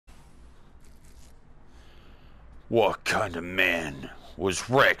What kind of man was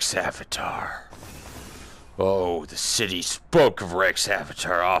Rex Avatar? Oh, the city spoke of Rex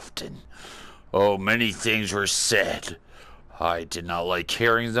Avatar often. Oh, many things were said. I did not like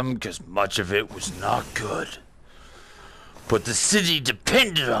hearing them because much of it was not good. But the city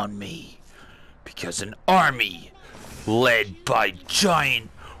depended on me because an army led by giant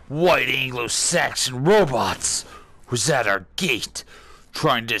white Anglo-Saxon robots was at our gate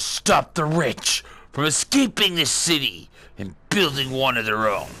trying to stop the rich from escaping the city and building one of their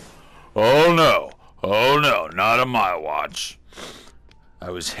own. Oh no, not on my watch. I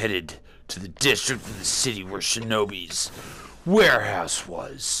was headed to the district of the city where Shinobi's warehouse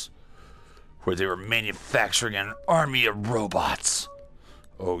was, where they were manufacturing an army of robots.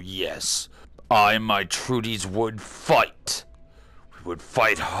 Oh yes, I and my Trudies would fight. We would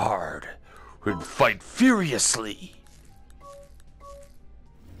fight hard. We would fight furiously.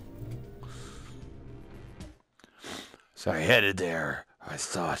 So I headed there. I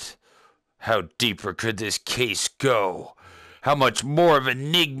thought, how deeper could this case go? How much more of an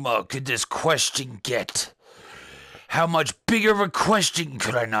enigma could this question get? How much bigger of a question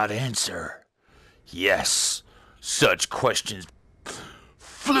could I not answer? Yes, such questions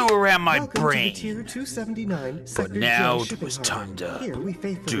flew around my brain. Tier 279, but now it was time to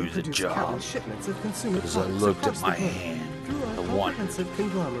do the job. As I looked at my hand, I wondered,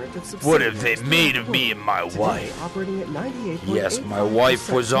 what have they made of me and my wife? Yes, my wife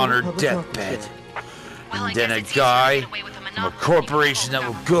was on her deathbed. And then a guy from a corporation that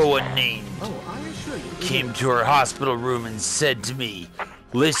will go unnamed came to her hospital room and said to me,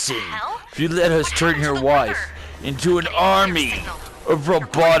 listen, if you let us turn your wife into an army of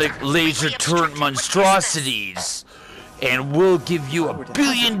robotic laser turret monstrosities, and we'll give you $1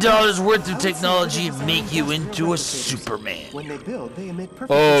 billion worth of technology and make you into a Superman.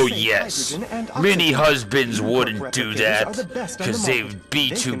 Oh yes, many husbands wouldn't do that because they'd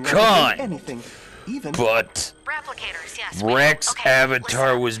be too kind. But Rex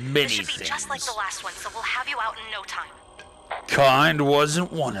Avatar was many things. Just like the last one, so we'll have you out in no time. Kind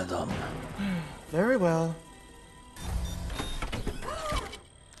wasn't one of them. Very well.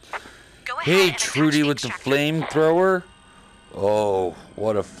 Hey, Trudy with the flamethrower. Oh,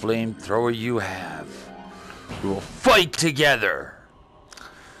 what a flamethrower you have. We will fight together.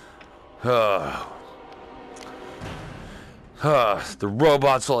 The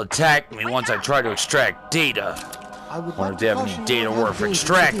robots will attack me once I try to extract data. I wonder if they have any data worth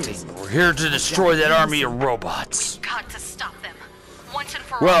extracting. We're here to destroy that army of robots. We've got to stop them. Once and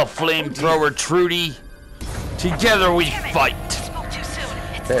for all. Well, flamethrower Trudy, together we fight.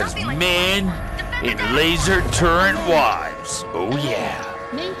 As man and laser turret wives. Oh yeah.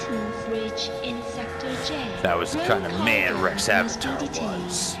 Maintenance reach in Sector J. That was the kind of man Rex Avatar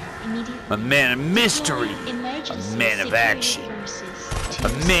was. A man of mystery, a man of action, a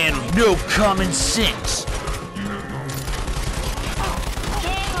man with no common sense.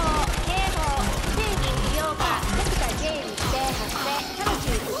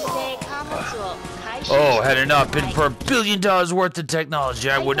 Oh, had it not been for $1 billion worth of technology,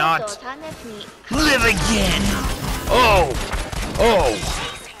 I would not live again. Oh.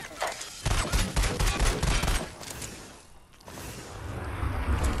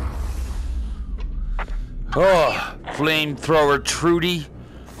 Oh, flamethrower Trudy.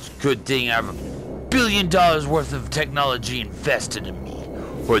 It's a good thing I have $1 billion worth of technology invested in me,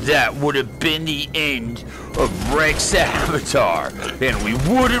 or that would have been the end of Rex Avatar, and we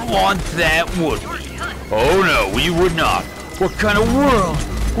wouldn't want that, would we? Oh no, we would not. What kind of world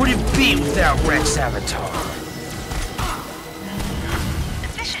would it be without Rex Avatar?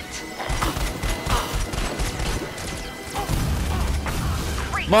 Efficient.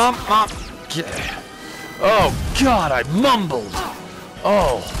 Mom. Oh God, I mumbled.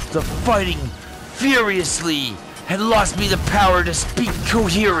 Oh, the fighting furiously had lost me the power to speak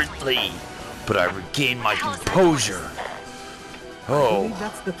coherently, but I regained my composure. Oh.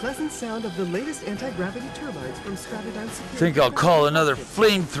 That's the pleasant sound of the latest anti-gravity turbines from Stratodyne Security. Think I'll call another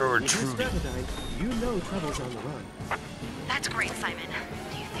flamethrower Trudy. You know trouble's on the run. That's great, Simon.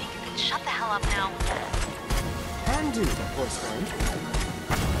 Do you think you can shut the hell up now? Can do, voice friend.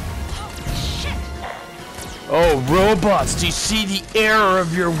 Holy shit! Oh, robots, do you see the error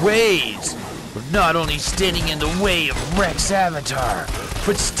of your ways? Of not only standing in the way of Rex Avatar,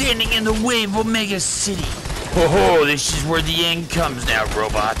 but standing in the way of Omega City. Oh, this is where the end comes now,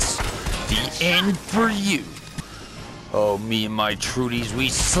 robots. The end for you. Oh, me and my Trudies, we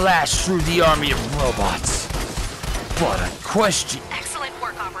slashed through the army of robots. But a question. Excellent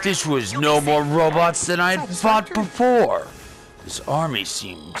work, operator. This was no more robots than I had fought before. This army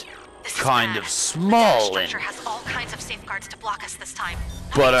seemed This is kind bad. of small The and... structure has all kinds of safeguards to block us this time.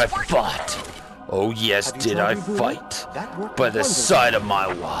 But I It's working. fought. Oh yes, Have you did tried I rebooting? fight. That worked By the wonders. side of my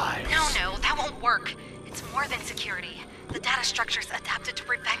wives. No, that won't work. It's more than security. The data structure's adapted to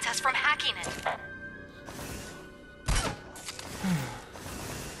prevent us from hacking it.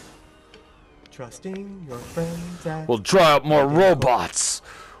 Trusting your friends and... We'll draw out more robots.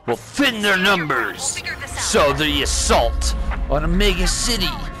 We'll thin their numbers. So the assault on a mega city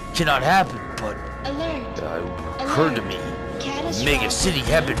cannot happen, but Alert! it occurred to me. Catastrophic Mega city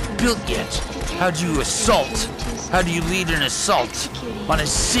haven't built yet. How do you assault? How do you lead an assault on a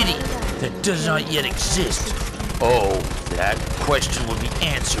city that does not yet exist? Oh, that question will be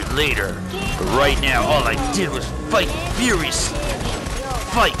answered later. But right now, all I did was fight furiously.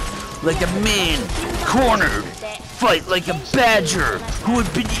 Fight like a man cornered. Fight like a badger who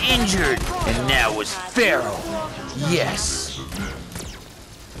had been injured and now was feral. Yes.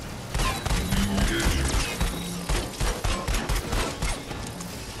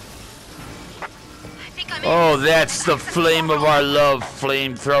 Oh, that's the flame of our love,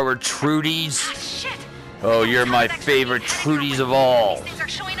 flamethrower Trudies. Shit! Oh, you're my favorite Trudies of all. These things are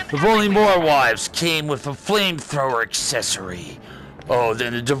showing up If only everywhere. more wives came with a flamethrower accessory. Oh,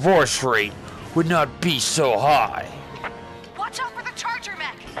 then the divorce rate would not be so high. Watch out for the charger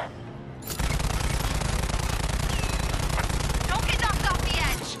mech! Don't get knocked off the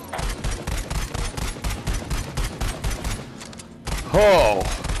edge! Oh.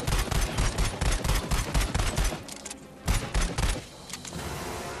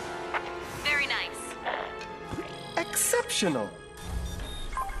 Very nice. Exceptional.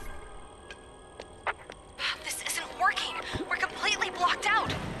 This isn't working. We're completely blocked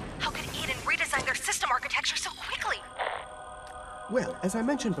out. How could Eden redesign their system architecture so quickly? Well, as I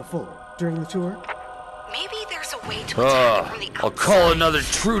mentioned before, during the tour, Maybe there's a way to attack it from the outside. I'll call another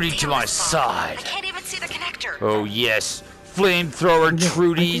Trudy to my Damn it, Bob. side. I can't even see the connector. Oh yes, flamethrower I feel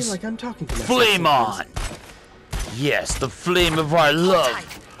Trudies. like I'm talking to myself Flame on! sometimes. Yes, the flame of our love.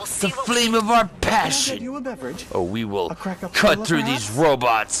 tight. We'll see The what we flame can of our Can I get passion. you a beverage? Oh, we will A crack up cut cola, through these perhaps?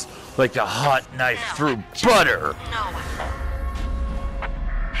 robots like a hot knife No, through just butter. No.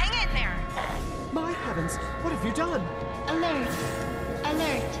 Hang in there. My heavens, what have you done? Alert!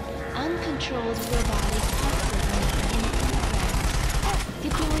 Alert! Uncontrolled robotic conflict in progress.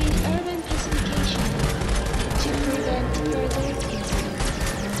 Deploying urban pacification to prevent further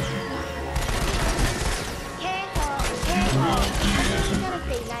incidents. 警報警報発見さ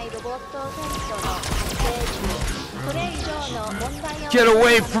れていないロボット戦争の発生中これ以上の問題を Get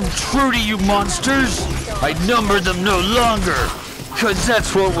away from Trudy, you monsters! I number them no longer, cause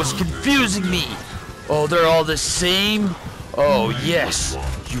that's what was confusing me. Oh, they're all the same? Oh, yes.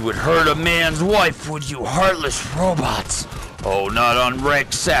 You would hurt a man's wife, would you, heartless robots? Oh, not on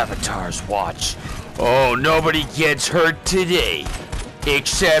Rex Avatar's watch. Oh, nobody gets hurt today,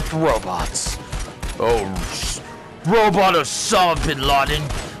 except robots. Oh, robot Osama bin Laden,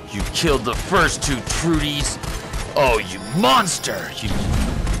 you killed the first two Trudies. Oh, you monster!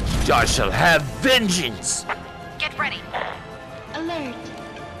 I shall have vengeance! Get ready. Alert!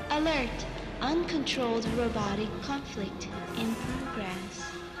 Alert! Uncontrolled robotic conflict in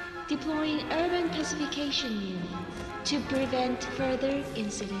progress. Deploying urban pacification unit to prevent further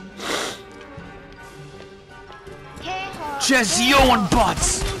incidents. 警報 Jesse Owen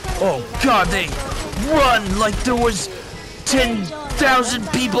bots! Oh god, they run like there was 10,000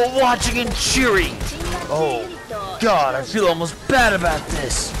 people watching and cheering! Oh god, I feel almost bad about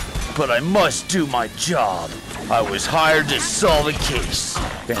this. But I must do my job. I was hired to solve a case.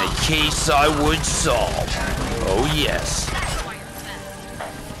 And a case I would solve. Oh yes.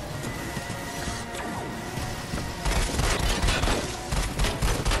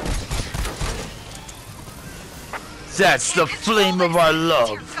 That's the flame of our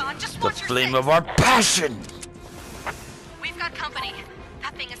love. The flame of our passion. We've got company.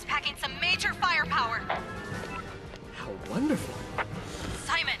 That thing is packing some major firepower. How wonderful.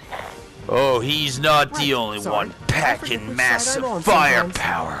 Simon, Oh, he's not the Right, only sorry. one I forget packing which massive side I'm on sometimes.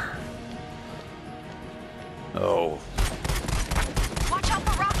 firepower. Oh, watch out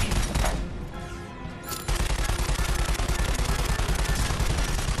for rockets.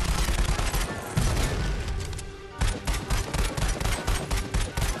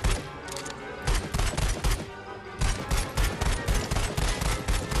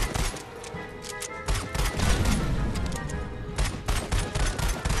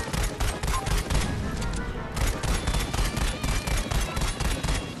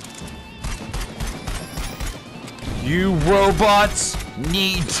 you robots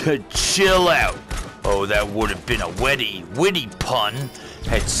need to chill out. Oh, that would have been a witty pun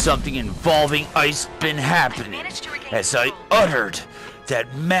had something involving ice been happening as I uttered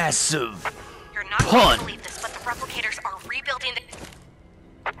that massive You're not going pun. to believe this, but the replicators are rebuilding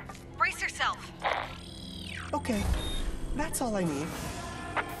the... Brace yourself. Okay, that's all I need.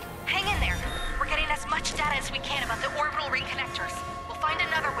 Hang in there. We're getting as much data as we can about the orbital ring connectors. We'll find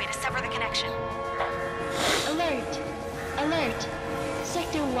another way to sever the connection. Alert! Alert!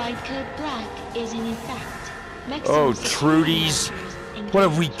 Sector-wide code black is in effect. Maximum Oh, security Trudies. measures What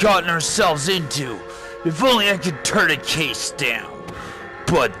have we engaged. gotten ourselves into? If only I could turn a case down.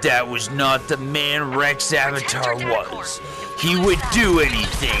 But that was not the man Rex Avatar was. He would do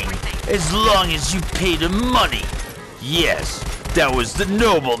anything, as long as you paid him money. Yes, that was the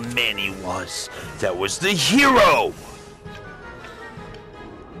noble man he was. That was the hero.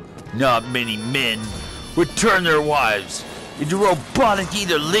 Not many men would turn their wives into robotic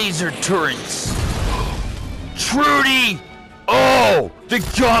either laser turrets. Trudy! Oh! The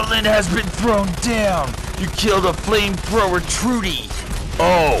gauntlet has been thrown down! You killed a flamethrower, Trudy!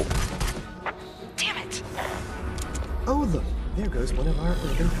 Oh! Damn it! Oh, look, there goes one of our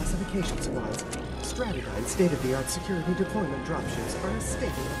urban pacification squads. Stratodyne's state-of-the-art security deployment dropships are a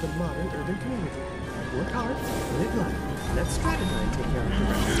staple of the modern urban community. Work hard, live light. Let Stratodyne take care of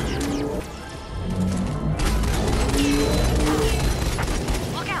the rest.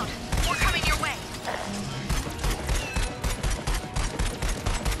 Look out! We're coming your way!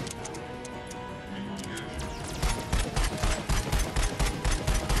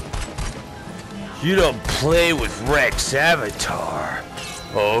 You don't play with Rex Avatar.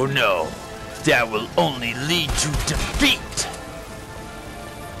 Oh no, that will only lead to defeat.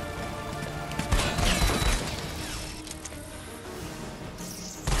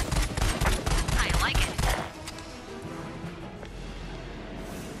 I like it.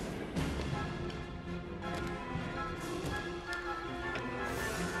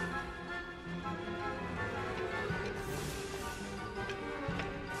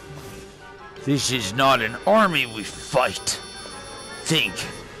 This is not an army we fight. Think,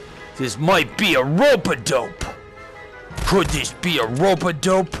 this might be a rope-a-dope. Could this be a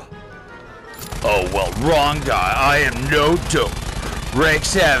rope-a-dope? Oh well, wrong guy. I am no dope.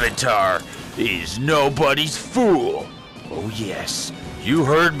 Rex Avatar is nobody's fool. Oh yes, you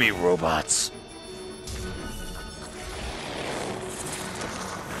heard me, robots.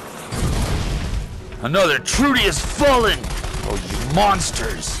 Another Trudy has fallen. Oh, you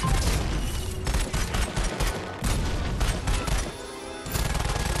monsters.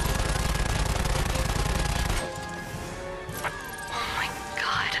 Oh my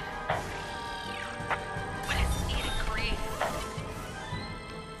god. What is Eden created?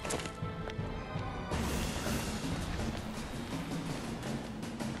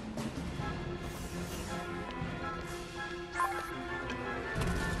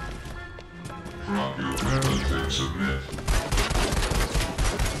 Drop your weapons and submit.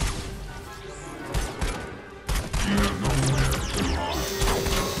 You have nowhere to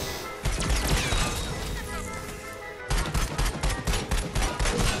hide.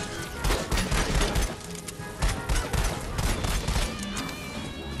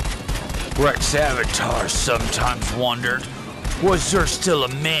 Rex Avatar sometimes wondered, was there still a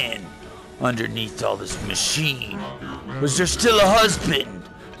man underneath all this machine? Was there still a husband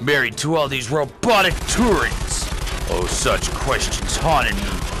married to all these robotic turrets? Oh, such questions haunted me.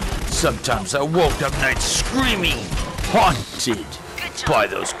 Sometimes I woke up nights screaming, haunted by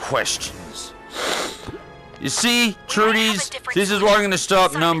those questions. You see, Trudies, this is why I'm gonna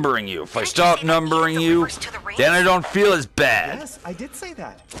stop numbering you. If I stop numbering you, then I don't feel as bad. Yes, I did say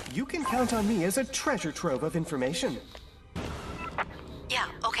that. You can count on me as a treasure trove of information. Yeah,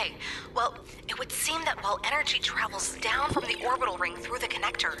 okay. Well, it would seem that while energy travels down from the orbital ring through the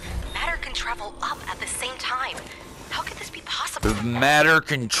connector, matter can travel up at the same time. How could this be possible? If matter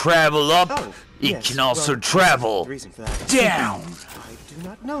can travel up, Oh, it yes, can also well, travel the reason for that is down. I do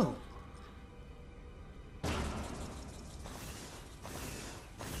not know.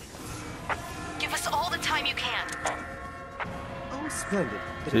 Give us all the time you can. Oh, splendid.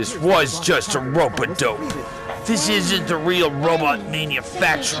 It This appears was that just a Rocket Power was rope-a-dope. completed. This isn't the real robot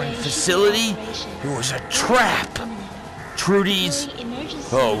manufacturing facility. It was a trap. Trudies,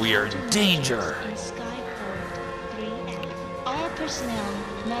 oh, we are in danger. In Skyport 3F. All personnel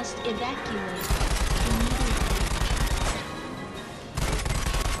must evacuate immediately.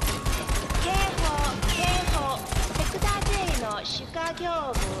 警報警報セクター J の主化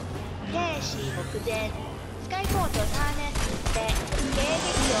業務停止目前スカイポート3年で迎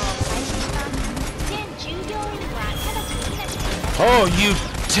撃を開始します全従業員は直ちに避難してください Oh, you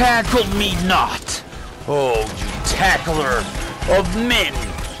tackled me not. Oh, you tackler. of men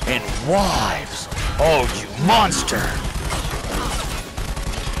and wives. Oh, you monster!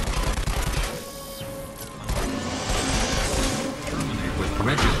 Terminate with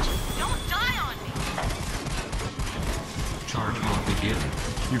prejudice. Don't die on me! Charge will begin.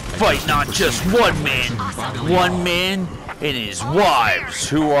 You fight not just one man and his wives,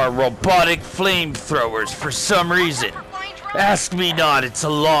 who are robotic flamethrowers for some reason. Ask me not, it's a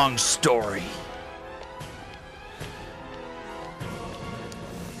long story.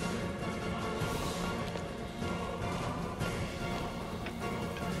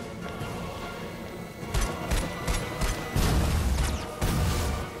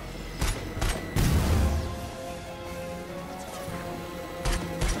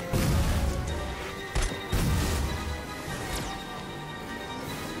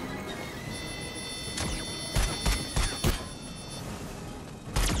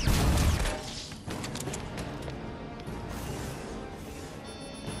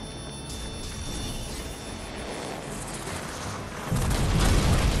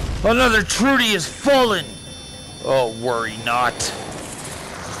 Another Trudy has fallen! Oh, worry not.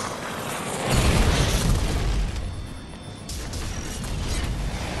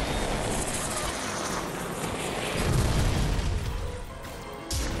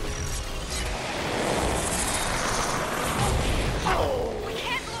 We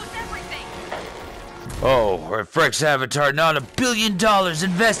can't lose everything! Oh, if Rex Avatar not $1 billion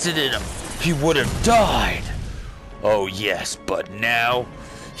invested in him, he would have died. Oh yes, but now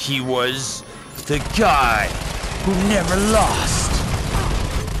he was the guy who never lost.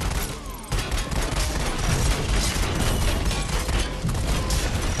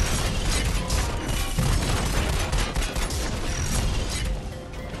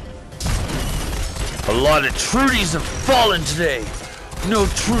 A lot of Trudys have fallen today. No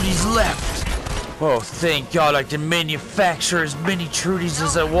Trudys left. Oh, thank God I can manufacture as many Trudys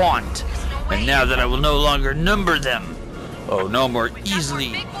as I want. And now that I will no longer number them, oh, no more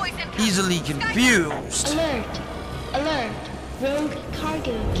easily confused. Alert! Alert! Rogue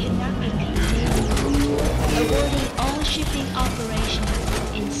cargo cannot be contained. Aborting all shipping operations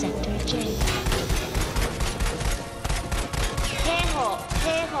in Sector J. 警報警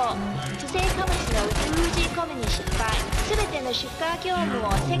報不正貨物の封じ込めに失敗すべての出荷業務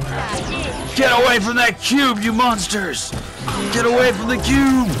をセクター J に Get away from that cube, you monsters! Get away from the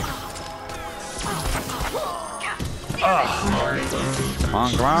cube! Come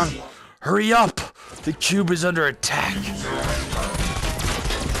on, come on. Hurry up! The cube is under attack.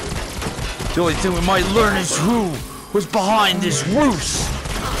 The only thing we might learn is who was behind this ruse.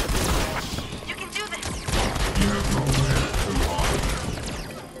 You can do this!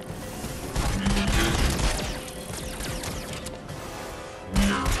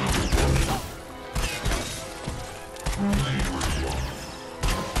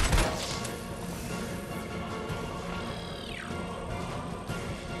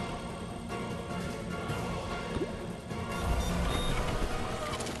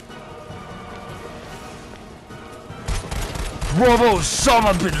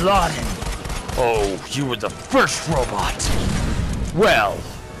 Robo-Osama Bin Laden! Oh, you were the first robot! Well,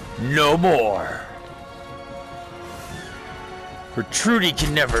 no more. For Trudy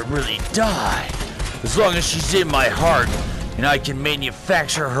can never really die, as long as she's in my heart, and I can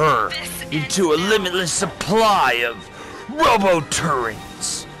manufacture her into a limitless supply of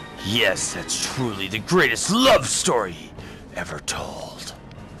Robo-Turrets. Yes, that's truly the greatest love story ever told.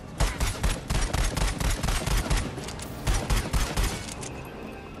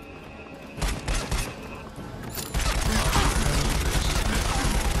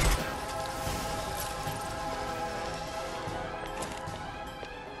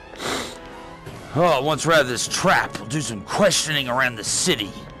 Oh, once we're out of this trap, we'll do some questioning around the city.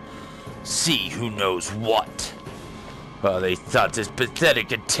 See who knows what. They thought this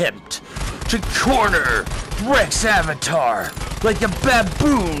pathetic attempt to corner Rex Avatar like a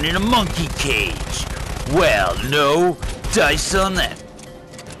baboon in a monkey cage. Well, no dice on that.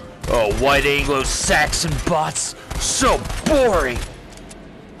 Oh, white Anglo-Saxon bots, so boring.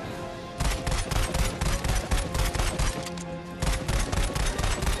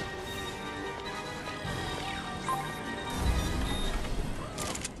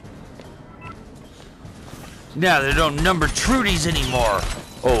 Now they don't number Trudys anymore.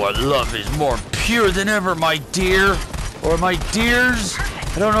 Oh, our love is more pure than ever, my dear. Or my dears.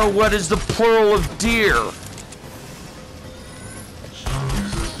 I don't know what is the plural of dear.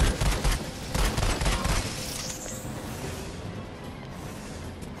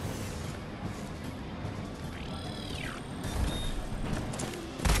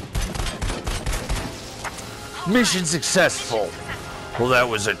 Mission successful. Well, that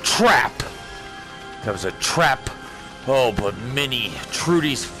was a trap. That was a trap. Oh, but Minnie,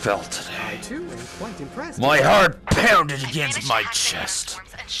 Trudy's felt it. I too am quite impressed. My heart pounded against my chest.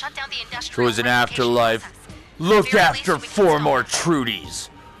 It was an afterlife. Look after 4 more Trudys.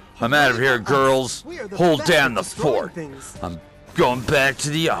 I'm out of here, girls. Hold down the fort. I'm going back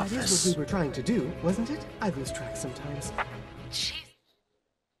to the That is office. what we were trying to do, wasn't it? I lose track sometimes. Jeez.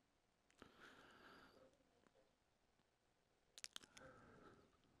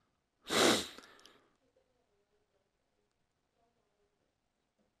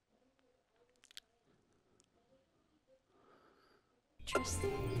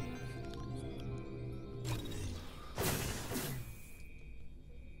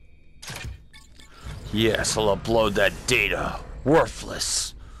 Yes, I'll upload that data.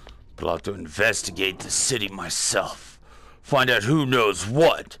 Worthless. But I'll have to investigate the city myself. Find out who knows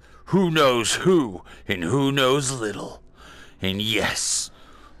what, who knows who, and who knows little. And yes,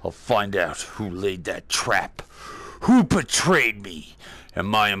 I'll find out who laid that trap, who betrayed me, and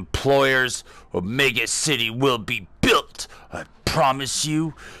my employer's Omega City will be built. I promise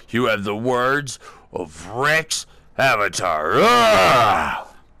you, you have the words of Rex Avatar. Ah!